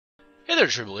Hey there,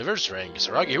 true believers, Rang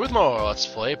Kisaragi here with more Let's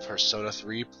Play Persona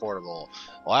 3 Portable.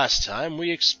 Last time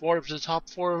we explored up to the top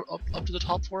four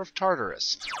of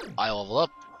Tartarus. I level up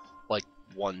like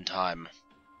one time.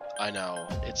 I know,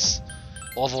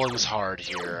 leveling's hard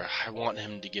here. I want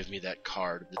him to give me that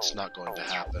card, but it's not going to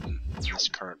happen in this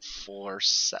current floor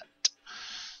set.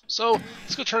 So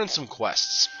let's go turn in some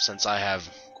quests, since I have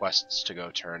quests to go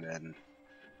turn in.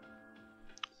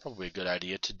 Probably a good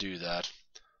idea to do that.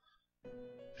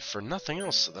 For nothing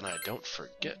else, so then I don't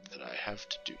forget that I have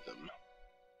to do them.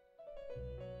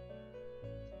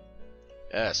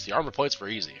 Yes, the armor plates were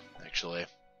easy, actually.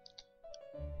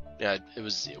 Yeah, it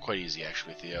was quite easy,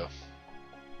 actually, Theo.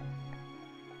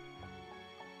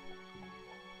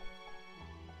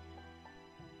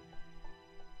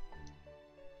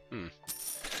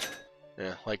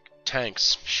 Yeah, like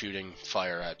tanks shooting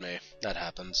fire at me. That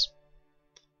happens.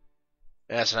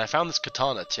 Yes, and I found this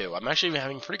katana too. I'm actually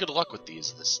having pretty good luck with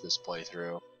these this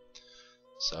playthrough.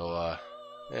 So,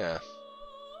 yeah.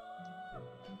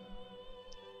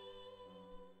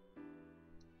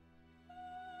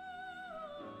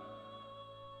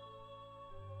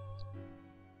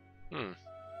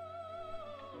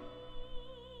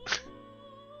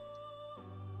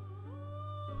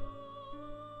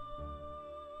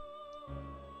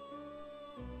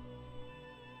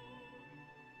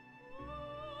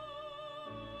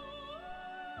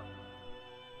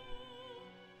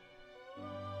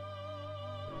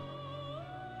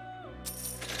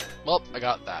 Well, I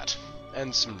got that.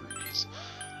 And some rubies.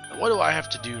 Now, what do I have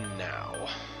to do now?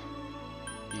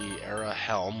 The Era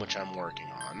Helm, which I'm working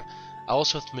on.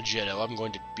 Also with Magetto, I'm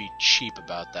going to be cheap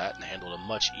about that and handle it a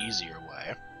much easier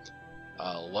way.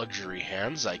 Luxury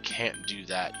Hands, I can't do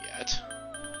that yet.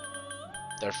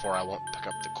 Therefore, I won't pick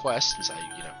up the quest since I,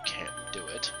 can't do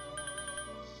it.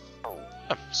 Oh,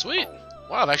 sweet!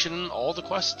 Wow, I've actually done all the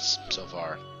quests so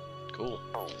far. Cool.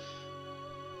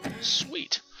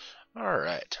 Sweet.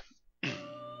 Alright.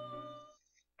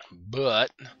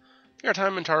 But I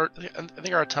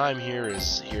think our time here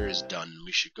is done.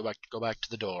 We should go back to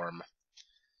the dorm,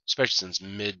 especially since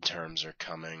midterms are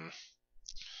coming.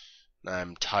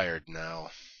 I'm tired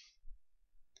now.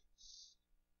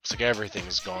 Looks like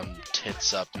everything's gone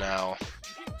tits up now.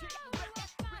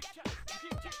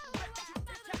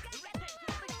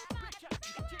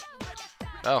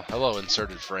 Oh, hello,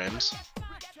 inserted frames.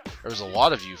 There was a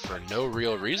lot of you for no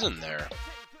real reason there.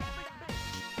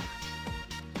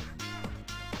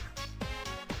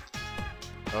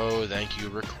 Oh, thank you,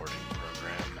 recording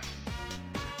program.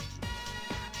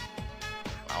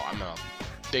 Wow, I'm a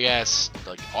big-ass,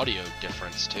 audio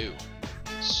difference, too.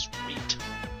 Sweet.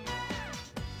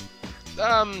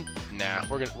 Nah,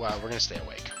 we're gonna stay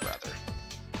awake, rather.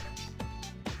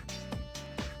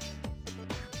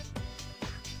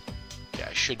 Okay,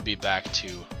 I should be back to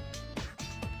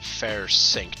fair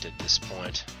synced at this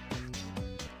point.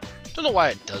 Don't know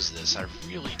why it does this, I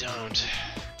really don't.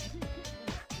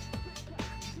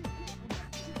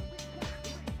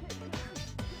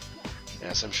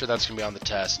 Yes, I'm sure that's going to be on the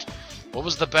test. What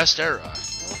was the best era?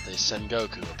 Well, they send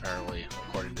Goku, apparently,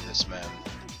 according to this man.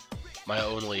 My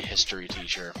only history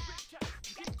teacher.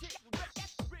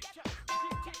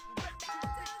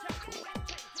 Cool.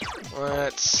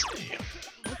 Let's see.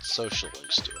 What social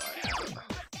links do I have?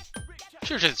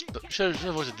 Should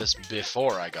have looked at this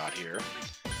before I got here.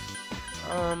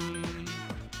 I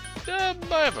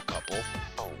have a couple.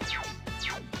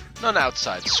 None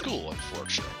outside school,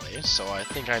 unfortunately, so I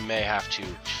think I may have to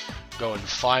go and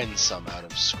find some out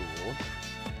of school,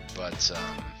 but,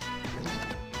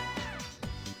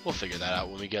 we'll figure that out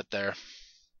when we get there.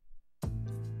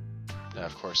 Yeah,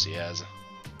 of course he has.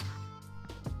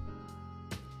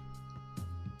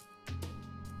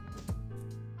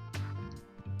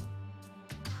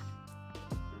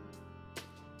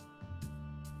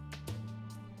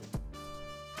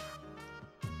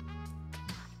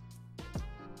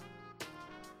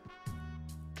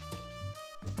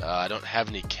 I don't have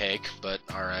any cake, but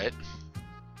alright.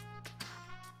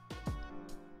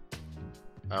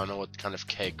 I don't know what kind of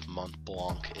cake Mont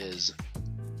Blanc is.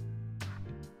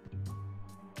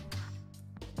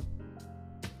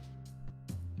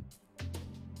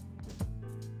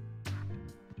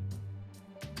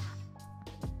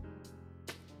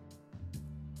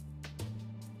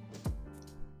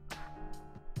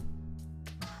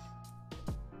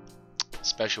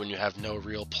 Especially when you have no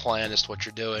real plan as to what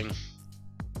you're doing.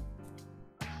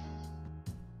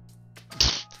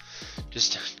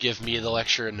 Just give me the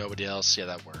lecture and nobody else. Yeah,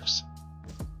 that works.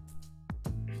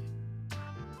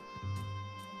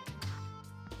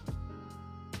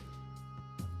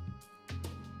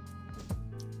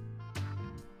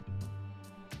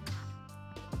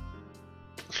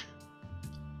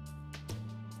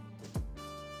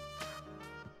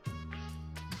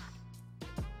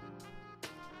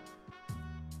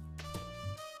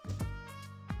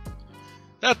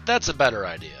 That's a better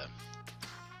idea.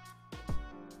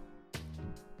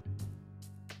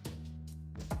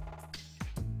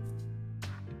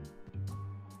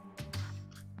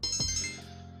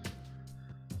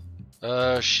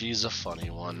 She's a funny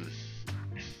one.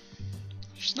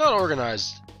 She's not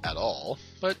organized at all,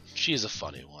 but she's a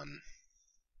funny one.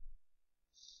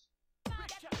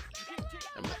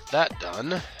 And with that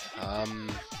done,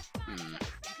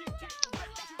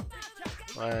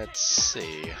 let's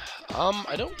see.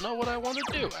 I don't know what I want to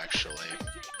do, actually.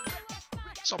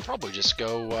 So I'll probably just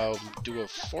go, do a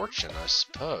fortune, I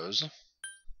suppose.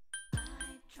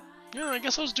 Yeah, I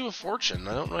guess I'll just do a fortune.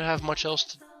 I don't really have much else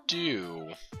to do.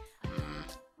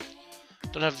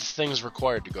 Don't have the things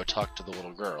required to go talk to the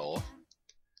little girl.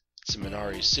 It's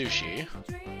Minari Sushi.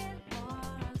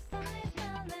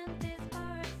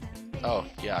 Oh,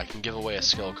 yeah, I can give away a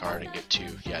skill card and get 2.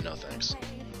 Yeah, no thanks.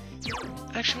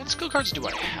 Actually, what skill cards do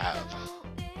I have?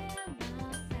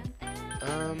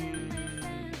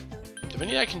 Do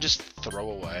any I can just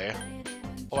throw away?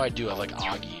 Oh, I do have, like,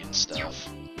 Agi and stuff.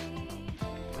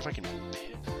 What if I can...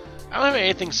 I don't have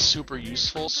anything super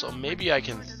useful, so maybe I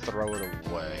can throw it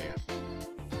away.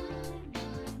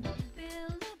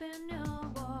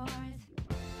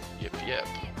 Yep.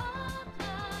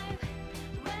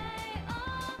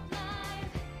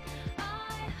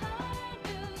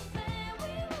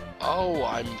 Oh,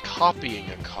 I'm copying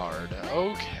a card.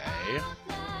 Okay.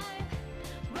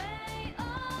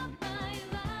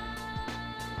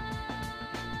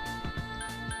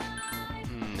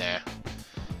 Nah.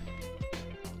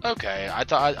 Okay, I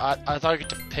thought I get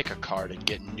to pick a card and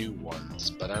get new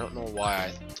ones, but I don't know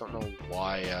why.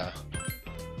 Yeah,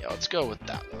 let's go with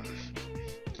that one.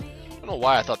 I don't know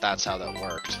why I thought that's how that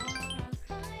worked.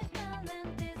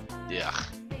 Yeah.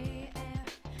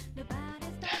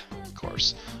 Of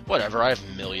course. Whatever, I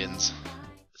have millions.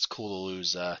 It's cool to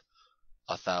lose,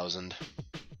 1,000.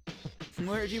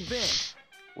 Where'd you been?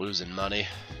 Losing money.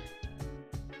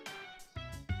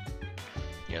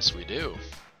 Yes, we do.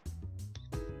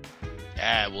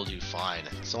 Yeah, we'll do fine.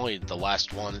 It's only the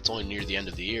last one. It's only near the end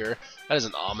of the year. That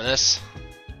isn't ominous.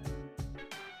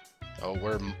 Oh,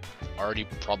 we're already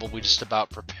probably just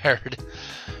about prepared.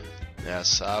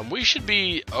 Yes, we should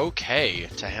be okay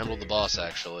to handle the boss,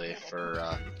 actually,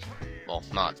 for, well,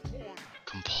 not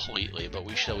completely, but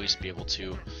we should at least be able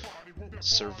to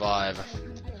survive.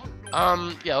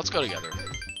 Yeah, let's go together.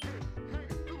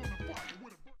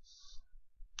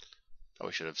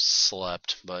 Probably should have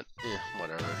slept, but,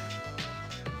 whatever.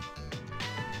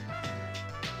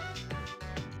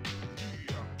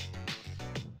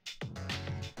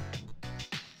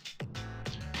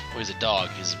 Well, he's a dog.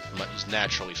 He's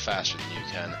naturally faster than you,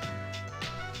 Ken.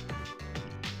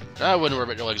 I wouldn't worry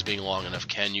about your legs being long enough,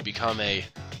 Ken. You become a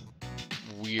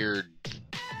weird,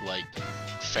 like,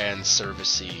 fan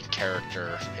servicey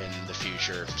character in the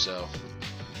future, so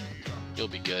you'll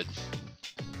be good.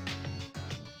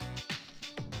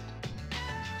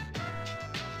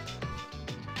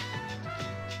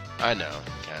 I know,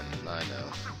 Ken. I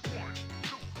know.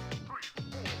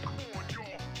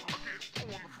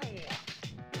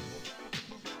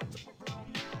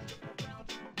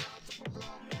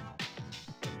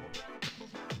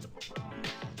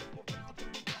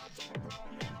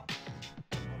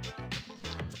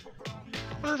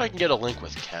 I wonder if I can get a link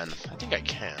with Ken. I think I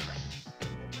can.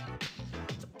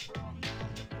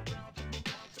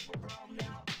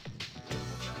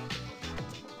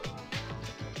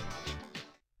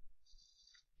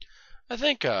 I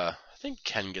think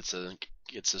Ken gets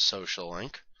a social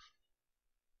link.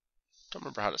 Don't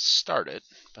remember how to start it,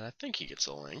 but I think he gets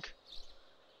a link.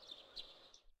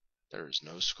 There is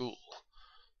no school.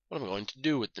 What am I going to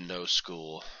do with the no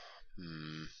school?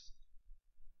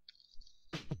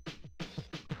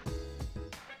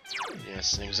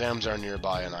 Yes, and exams are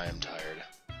nearby and I am tired.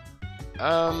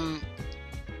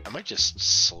 I might just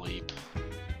sleep.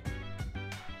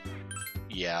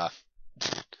 Yeah.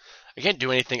 I can't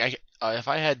do anything. If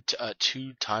I had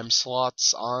 2 time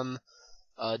slots on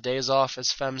days off as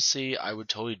FemC, I would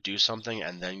totally do something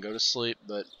and then go to sleep,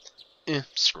 but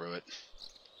screw it.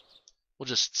 We'll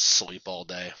just sleep all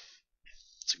day.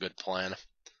 It's a good plan.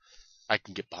 I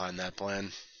can get behind that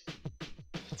plan.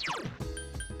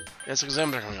 Yes,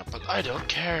 exams are coming up, but I don't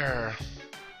care.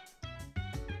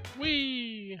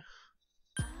 Whee!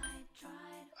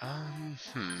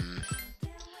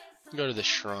 Go to the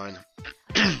shrine.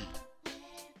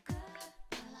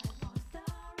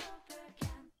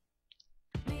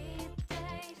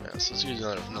 So let's use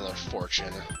another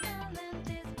fortune.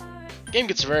 Game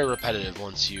gets very repetitive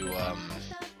once you,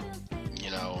 you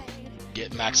know,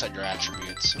 max out your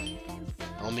attributes.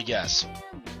 Let me guess.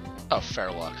 Oh,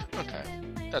 fair luck. Okay.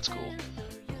 That's cool.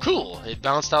 Cool! It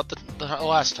balanced out the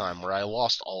last time where I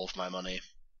lost all of my money.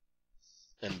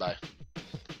 And by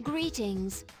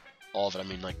Greetings. all of it, I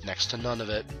mean like next to none of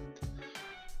it.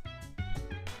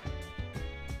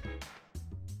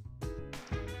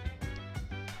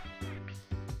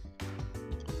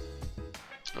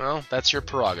 Well, that's your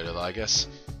prerogative, I guess.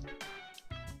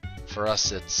 For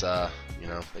us, it's, you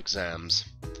know, exams.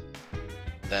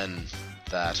 Then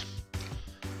that.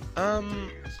 What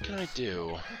can I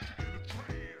do?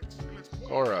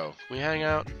 Goro, can we hang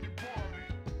out?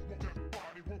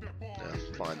 Yeah,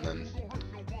 fine then.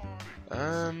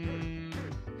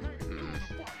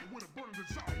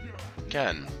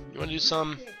 Ken, you wanna do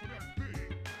some?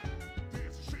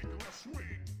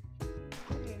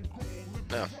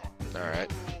 No.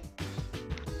 Alright.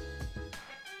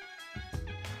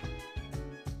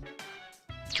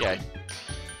 Okay.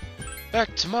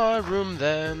 Back to my room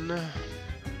then.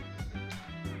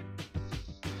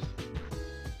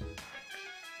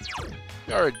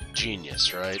 You're a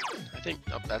genius, right? I think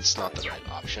that's not the right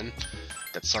option.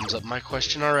 That sums up my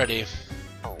question already.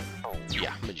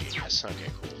 Yeah, I'm a genius.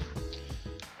 Okay, cool.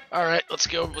 Alright, let's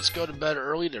go to bed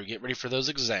early to get ready for those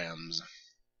exams.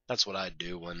 That's what I'd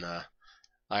do when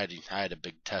I had a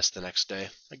big test the next day.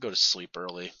 I'd go to sleep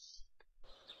early.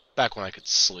 Back when I could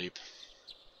sleep.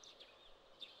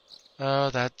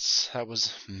 Oh, that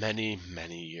was many,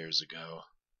 many years ago.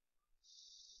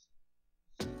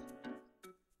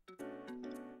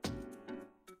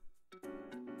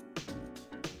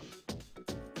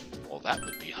 Well, that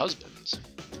would be husbands.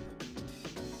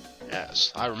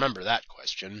 Yes, I remember that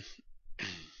question.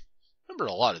 Remember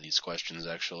a lot of these questions,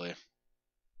 actually.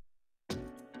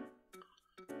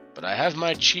 But I have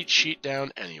my cheat sheet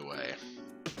down anyway.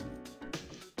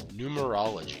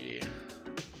 Numerology.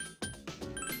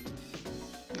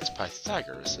 That's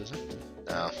Pythagoras, is it?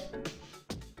 No.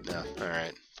 No,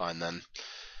 alright, fine then.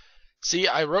 See,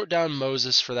 I wrote down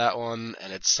Moses for that one,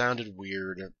 and it sounded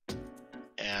weird.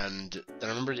 And then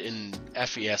I remembered in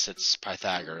FES it's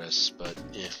Pythagoras, but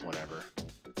whatever.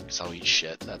 Guess I'll eat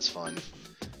shit, that's fine.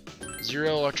 0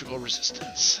 electrical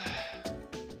resistance.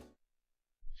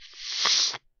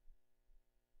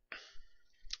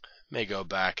 May go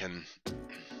back and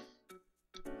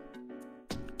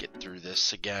get through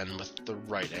this again with the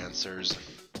right answers.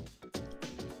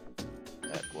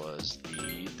 That was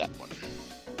that one.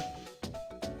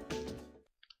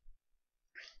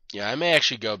 Yeah, I may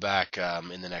actually go back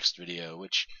in the next video,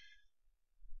 which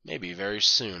may be very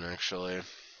soon, actually.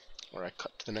 Or I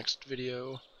cut to the next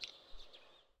video.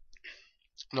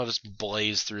 And I'll just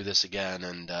blaze through this again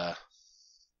and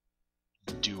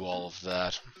do all of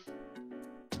that.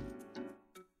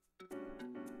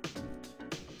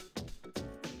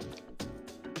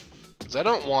 Because I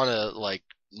don't want to, like,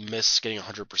 miss getting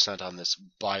 100% on this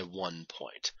by 1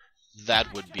 point.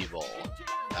 That would be bull.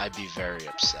 I'd be very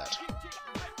upset.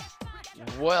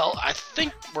 Well, I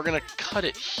think we're going to cut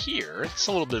it here. It's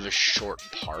a little bit of a short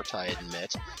part, I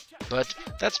admit. But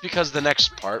that's because the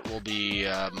next part will be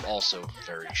also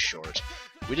very short.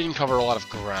 We didn't cover a lot of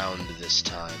ground this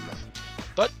time.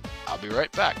 But I'll be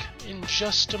right back in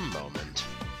just a moment.